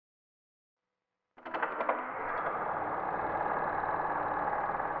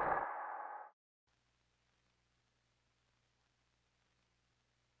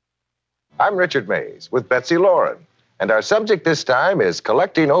I'm Richard Mays with Betsy Lauren, and our subject this time is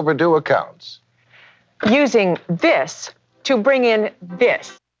collecting overdue accounts. Using this to bring in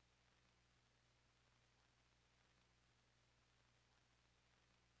this.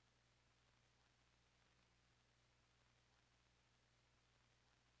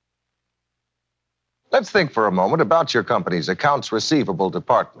 Let's think for a moment about your company's accounts receivable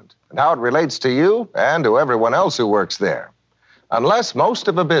department and how it relates to you and to everyone else who works there. Unless most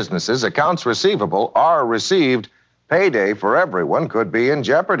of a business's accounts receivable are received, payday for everyone could be in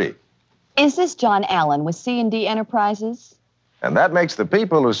jeopardy. Is this John Allen with C&D Enterprises? And that makes the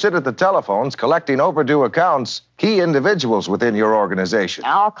people who sit at the telephones collecting overdue accounts key individuals within your organization.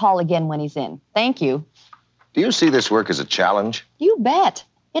 I'll call again when he's in. Thank you. Do you see this work as a challenge? You bet.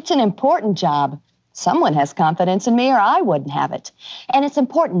 It's an important job. Someone has confidence in me or I wouldn't have it. And it's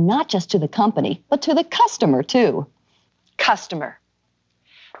important not just to the company, but to the customer, too. Customer.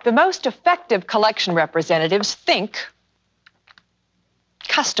 The most effective collection representatives think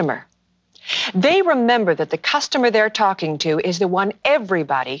customer. They remember that the customer they're talking to is the one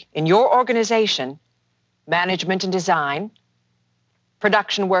everybody in your organization, management and design,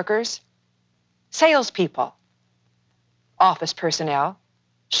 production workers, salespeople, office personnel,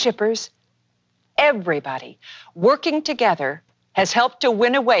 shippers, everybody working together has helped to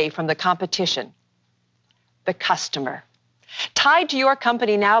win away from the competition. The customer. Tied to your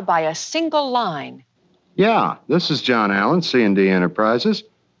company now by a single line. Yeah, this is John Allen, C&D Enterprises.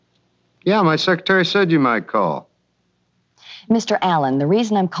 Yeah, my secretary said you might call. Mr. Allen, the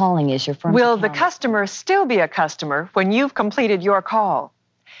reason I'm calling is your firm's Will the account- customer still be a customer when you've completed your call?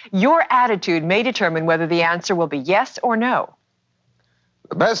 Your attitude may determine whether the answer will be yes or no.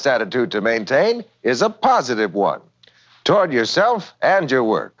 The best attitude to maintain is a positive one toward yourself and your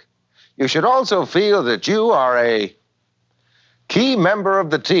work. You should also feel that you are a key member of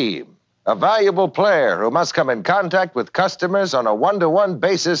the team, a valuable player who must come in contact with customers on a one-to-one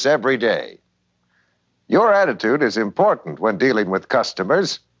basis every day. Your attitude is important when dealing with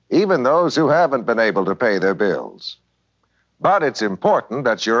customers, even those who haven't been able to pay their bills. But it's important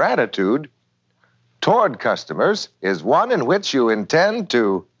that your attitude toward customers is one in which you intend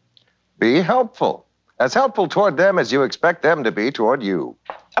to be helpful, as helpful toward them as you expect them to be toward you.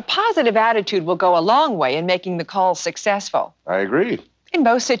 A positive attitude will go a long way in making the call successful. I agree. In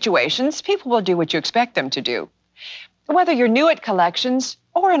most situations, people will do what you expect them to do. Whether you're new at collections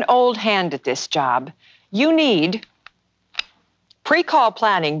or an old hand at this job, you need pre-call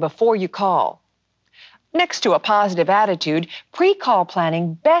planning before you call. Next to a positive attitude, pre-call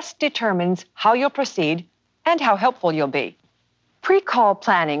planning best determines how you'll proceed and how helpful you'll be. Pre-call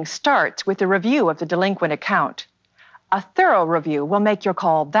planning starts with a review of the delinquent account. A thorough review will make your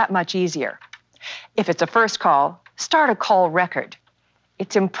call that much easier. If it's a first call, start a call record.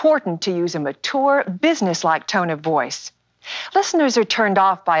 It's important to use a mature, business-like tone of voice. Listeners are turned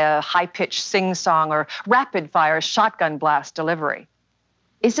off by a high-pitched sing-song or rapid-fire shotgun blast delivery.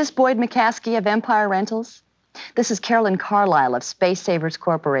 Is this Boyd McCaskey of Empire Rentals? This is Carolyn Carlisle of Space Savers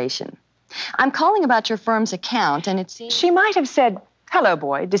Corporation. I'm calling about your firm's account, and it seems... She might have said, "Hello,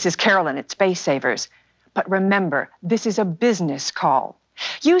 Boyd, this is Carolyn at Space Savers." But remember, this is a business call.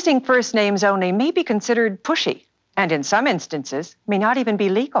 Using first names only may be considered pushy, and in some instances, may not even be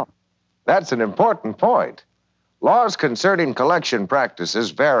legal. That's an important point. Laws concerning collection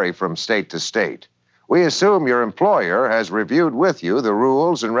practices vary from state to state. We assume your employer has reviewed with you the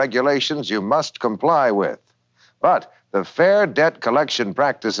rules and regulations you must comply with. But the Fair Debt Collection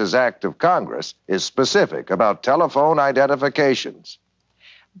Practices Act of Congress is specific about telephone identifications.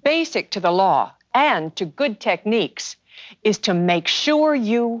 Basic to the law and to good techniques is to make sure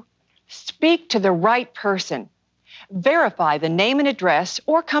you speak to the right person. Verify the name and address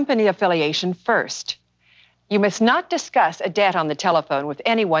or company affiliation first. You must not discuss a debt on the telephone with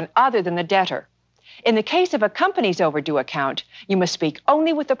anyone other than the debtor. In the case of a company's overdue account, you must speak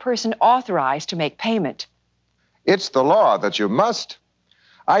only with the person authorized to make payment. It's the law that you must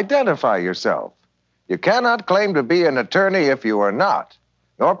identify yourself. You cannot claim to be an attorney if you are not,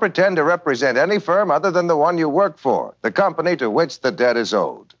 nor pretend to represent any firm other than the one you work for, the company to which the debt is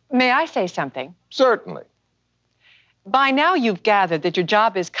owed. May I say something? Certainly. By now, you've gathered that your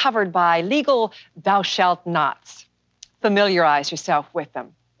job is covered by legal thou shalt nots. Familiarize yourself with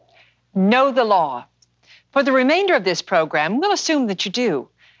them. Know the law. For the remainder of this program, we'll assume that you do,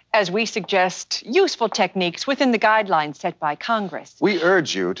 as we suggest useful techniques within the guidelines set by Congress. We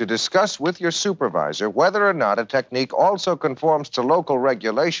urge you to discuss with your supervisor whether or not a technique also conforms to local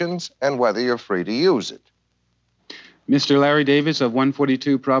regulations and whether you're free to use it. Mr. Larry Davis of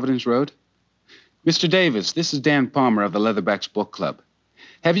 142 Providence Road. Mr. Davis, this is Dan Palmer of the Leatherbacks Book Club.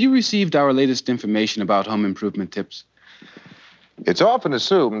 Have you received our latest information about home improvement tips? It's often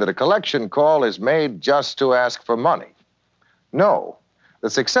assumed that a collection call is made just to ask for money. No,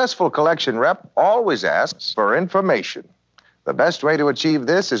 the successful collection rep always asks for information. The best way to achieve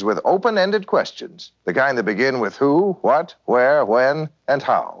this is with open-ended questions, the kind that begin with who, what, where, when, and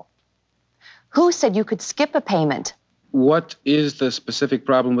how. Who said you could skip a payment? What is the specific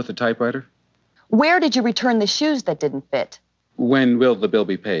problem with the typewriter? Where did you return the shoes that didn't fit? When will the bill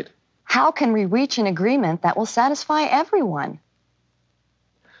be paid? How can we reach an agreement that will satisfy everyone?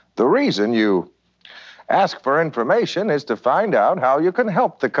 The reason you ask for information is to find out how you can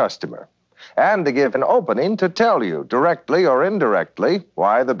help the customer and to give an opening to tell you, directly or indirectly,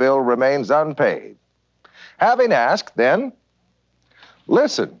 why the bill remains unpaid. Having asked, then,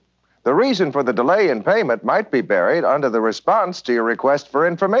 listen. The reason for the delay in payment might be buried under the response to your request for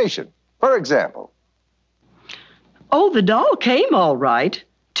information. For example, Oh, the doll came all right.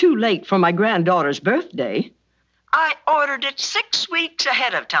 Too late for my granddaughter's birthday. I ordered it 6 weeks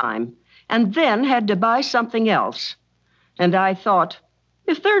ahead of time and then had to buy something else. And I thought,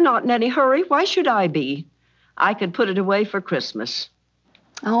 if they're not in any hurry, why should I be? I could put it away for Christmas.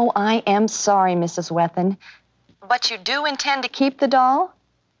 Oh, I am sorry, Mrs. Wethen. But you do intend to keep the doll?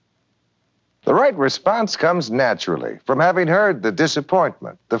 the right response comes naturally from having heard the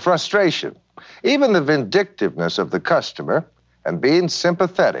disappointment, the frustration, even the vindictiveness of the customer, and being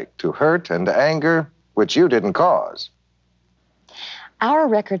sympathetic to hurt and anger which you didn't cause. Our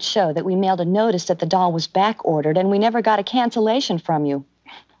records show that we mailed a notice that the doll was back ordered and we never got a cancellation from you.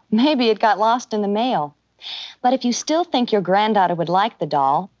 Maybe it got lost in the mail. But if you still think your granddaughter would like the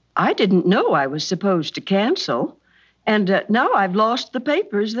doll... I didn't know I was supposed to cancel. And now I've lost the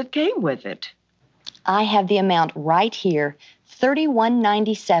papers that came with it. I have the amount right here,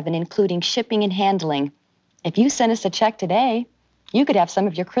 $31.97, including shipping and handling. If you send us a check today, you could have some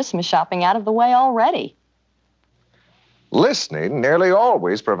of your Christmas shopping out of the way already. Listening nearly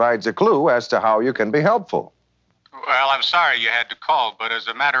always provides a clue as to how you can be helpful. Well, I'm sorry you had to call, but as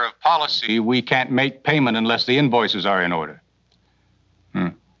a matter of policy, we can't make payment unless the invoices are in order.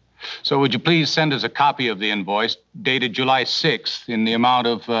 So would you please send us a copy of the invoice dated July 6th in the amount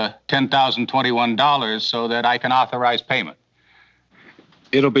of $10,021 so that I can authorize payment?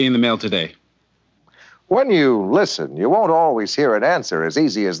 It'll be in the mail today. When you listen, you won't always hear an answer as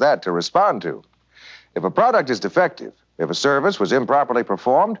easy as that to respond to. If a product is defective, if a service was improperly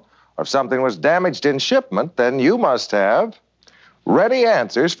performed, or if something was damaged in shipment, then you must have ready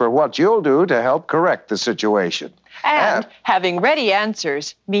answers for what you'll do to help correct the situation. And having ready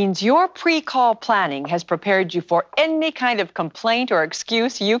answers means your pre-call planning has prepared you for any kind of complaint or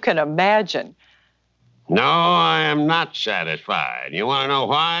excuse you can imagine. No, I am not satisfied. You want to know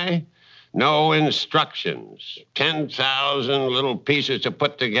why? No instructions. 10,000 little pieces to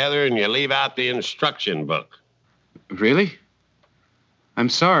put together, and you leave out the instruction book. Really? I'm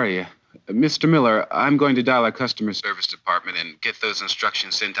sorry. Mr. Miller, I'm going to dial our customer service department and get those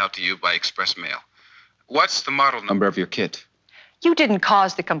instructions sent out to you by express mail. What's the model number of your kit? You didn't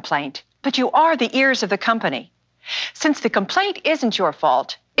cause the complaint, but you are the ears of the company. Since the complaint isn't your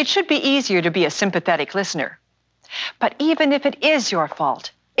fault, it should be easier to be a sympathetic listener. But even if it is your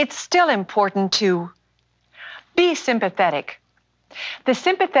fault, it's still important to be sympathetic. The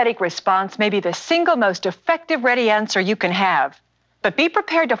sympathetic response may be the single most effective ready answer you can have, but be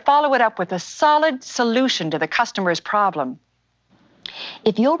prepared to follow it up with a solid solution to the customer's problem.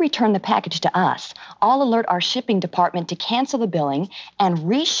 If you'll return the package to us, I'll alert our shipping department to cancel the billing and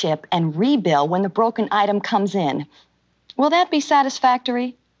reship and rebill when the broken item comes in. Will that be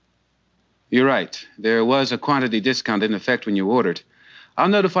satisfactory? You're right. There was a quantity discount in effect when you ordered. I'll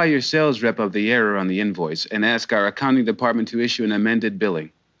notify your sales rep of the error on the invoice and ask our accounting department to issue an amended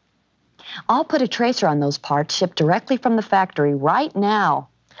billing. I'll put a tracer on those parts shipped directly from the factory right now.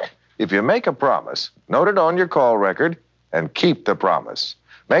 If you make a promise, note it on your call record and keep the promise.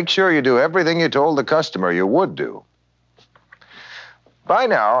 Make sure you do everything you told the customer you would do. By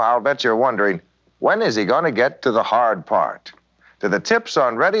now, I'll bet you're wondering, when is he going to get to the hard part? To the tips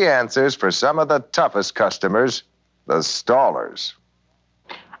on ready answers for some of the toughest customers, the stallers.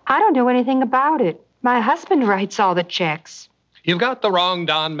 I don't know anything about it. My husband writes all the checks. You've got the wrong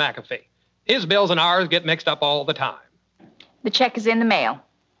Don McAfee. His bills and ours get mixed up all the time. The check is in the mail.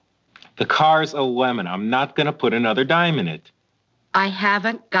 The car's a lemon. I'm not going to put another dime in it. I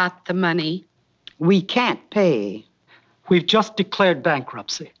haven't got the money. We can't pay. We've just declared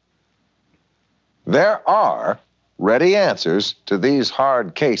bankruptcy. There are ready answers to these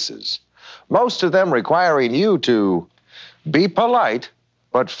hard cases, most of them requiring you to be polite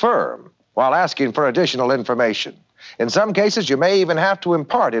but firm while asking for additional information. In some cases, you may even have to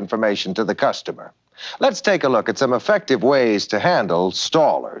impart information to the customer. Let's take a look at some effective ways to handle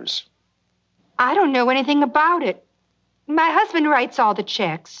stallers. I don't know anything about it. My husband writes all the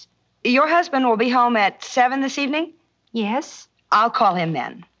checks. Your husband will be home at 7 this evening? Yes? I'll call him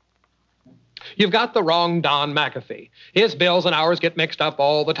then. You've got the wrong Don McAfee. His bills and ours get mixed up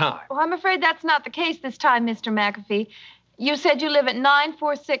all the time. Well, I'm afraid that's not the case this time, Mr. McAfee. You said you live at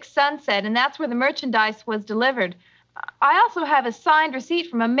 946 Sunset, and that's where the merchandise was delivered. I also have a signed receipt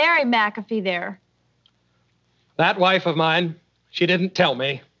from a Mary McAfee there. That wife of mine, she didn't tell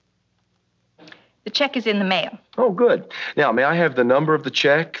me. The check is in the mail. Oh, good. Now, may I have the number of the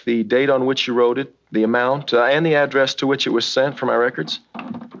check, the date on which you wrote it, the amount, and the address to which it was sent for my records?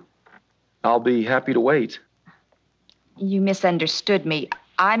 I'll be happy to wait. You misunderstood me.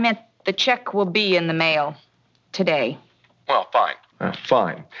 I meant the check will be in the mail today. Well, fine.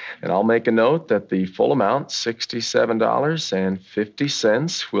 Fine. And I'll make a note that the full amount,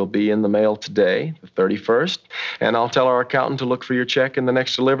 $67.50, will be in the mail today, the 31st. And I'll tell our accountant to look for your check in the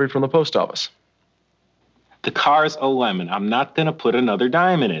next delivery from the post office. The car's a lemon. I'm not going to put another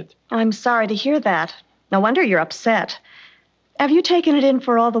dime in it. I'm sorry to hear that. No wonder you're upset. Have you taken it in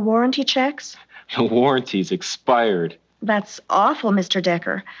for all the warranty checks? The warranty's expired. That's awful, Mr.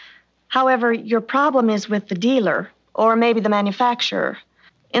 Decker. However, your problem is with the dealer, or maybe the manufacturer.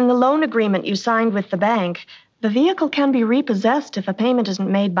 In the loan agreement you signed with the bank, the vehicle can be repossessed if a payment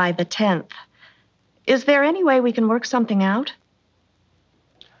isn't made by the 10th. Is there any way we can work something out?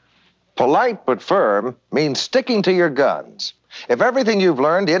 Polite but firm means sticking to your guns. If everything you've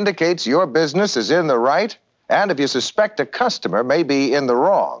learned indicates your business is in the right, and if you suspect a customer may be in the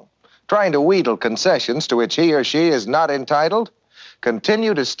wrong, trying to wheedle concessions to which he or she is not entitled,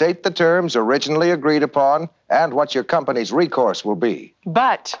 continue to state the terms originally agreed upon and what your company's recourse will be.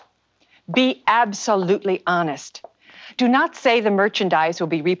 But be absolutely honest. Do not say the merchandise will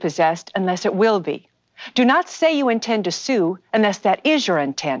be repossessed unless it will be. Do not say you intend to sue unless that is your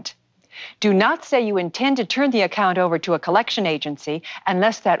intent. Do not say you intend to turn the account over to a collection agency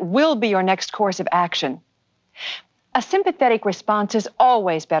unless that will be your next course of action. A sympathetic response is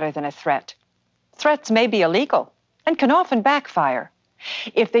always better than a threat. Threats may be illegal and can often backfire.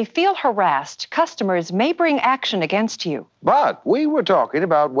 If they feel harassed, customers may bring action against you. But we were talking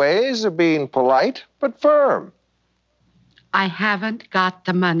about ways of being polite but firm. I haven't got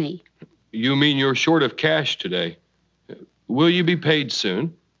the money. You mean you're short of cash today? Will you be paid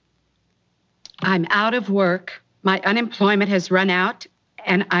soon? I'm out of work. My unemployment has run out,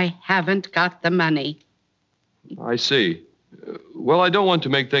 and I haven't got the money. I see. Well, I don't want to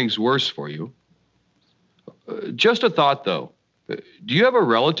make things worse for you. Just a thought, though. Do you have a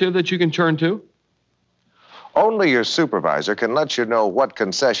relative that you can turn to? Only your supervisor can let you know what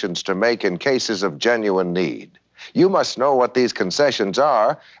concessions to make in cases of genuine need. You must know what these concessions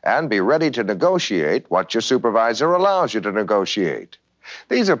are and be ready to negotiate what your supervisor allows you to negotiate.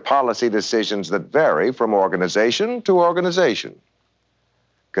 These are policy decisions that vary from organization to organization.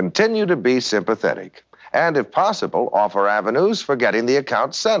 Continue to be sympathetic and, if possible, offer avenues for getting the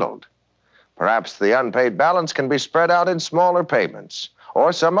account settled. Perhaps the unpaid balance can be spread out in smaller payments,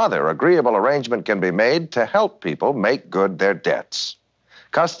 or some other agreeable arrangement can be made to help people make good their debts.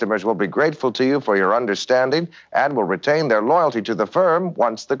 Customers will be grateful to you for your understanding and will retain their loyalty to the firm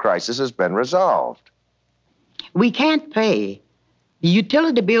once the crisis has been resolved. We can't pay. The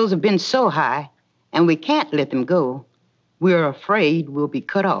utility bills have been so high, and we can't let them go. We're afraid we'll be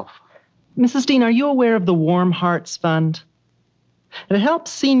cut off. Mrs. Dean, are you aware of the Warm Hearts Fund? It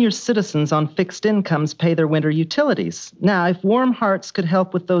helps senior citizens on fixed incomes pay their winter utilities. Now, if Warm Hearts could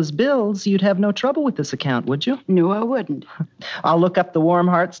help with those bills, you'd have no trouble with this account, would you? No, I wouldn't. I'll look up the Warm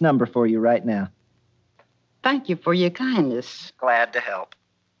Hearts number for you right now. Thank you for your kindness. Glad to help.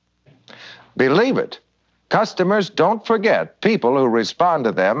 Believe it, customers don't forget people who respond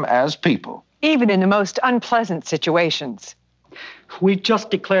to them as people. Even in the most unpleasant situations. We just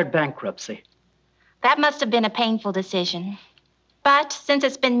declared bankruptcy. That must have been a painful decision. But since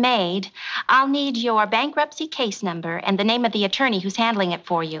it's been made, I'll need your bankruptcy case number and the name of the attorney who's handling it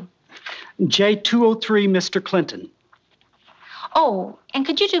for you. J203, Mr. Clinton. Oh, and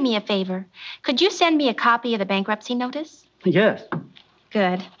could you do me a favor? Could you send me a copy of the bankruptcy notice? Yes.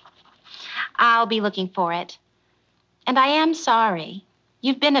 Good. I'll be looking for it. And I am sorry.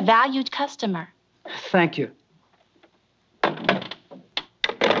 You've been a valued customer. Thank you.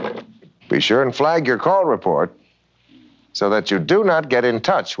 Be sure and flag your call report so that you do not get in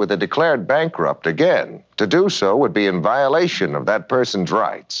touch with a declared bankrupt again. To do so would be in violation of that person's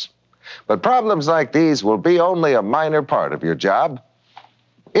rights. But problems like these will be only a minor part of your job.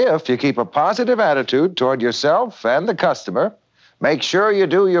 If you keep a positive attitude toward yourself and the customer, make sure you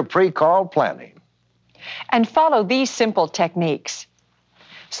do your pre-call planning. And follow these simple techniques.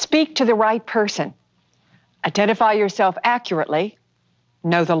 Speak to the right person. Identify yourself accurately.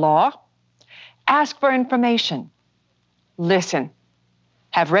 Know the law. Ask for information. Listen.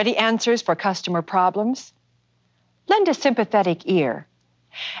 Have ready answers for customer problems. Lend a sympathetic ear.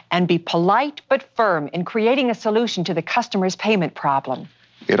 And be polite but firm in creating a solution to the customer's payment problem.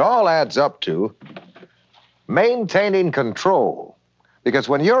 It all adds up to maintaining control. Because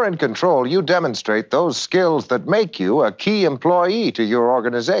when you're in control, you demonstrate those skills that make you a key employee to your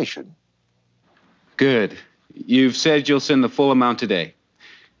organization. Good. You've said you'll send the full amount today.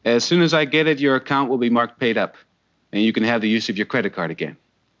 As soon as I get it, your account will be marked paid up, and you can have the use of your credit card again.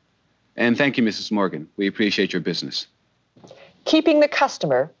 And thank you, Mrs. Morgan. We appreciate your business. Keeping the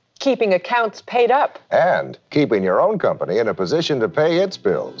customer, keeping accounts paid up. And keeping your own company in a position to pay its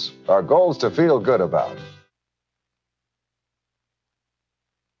bills are goals to feel good about.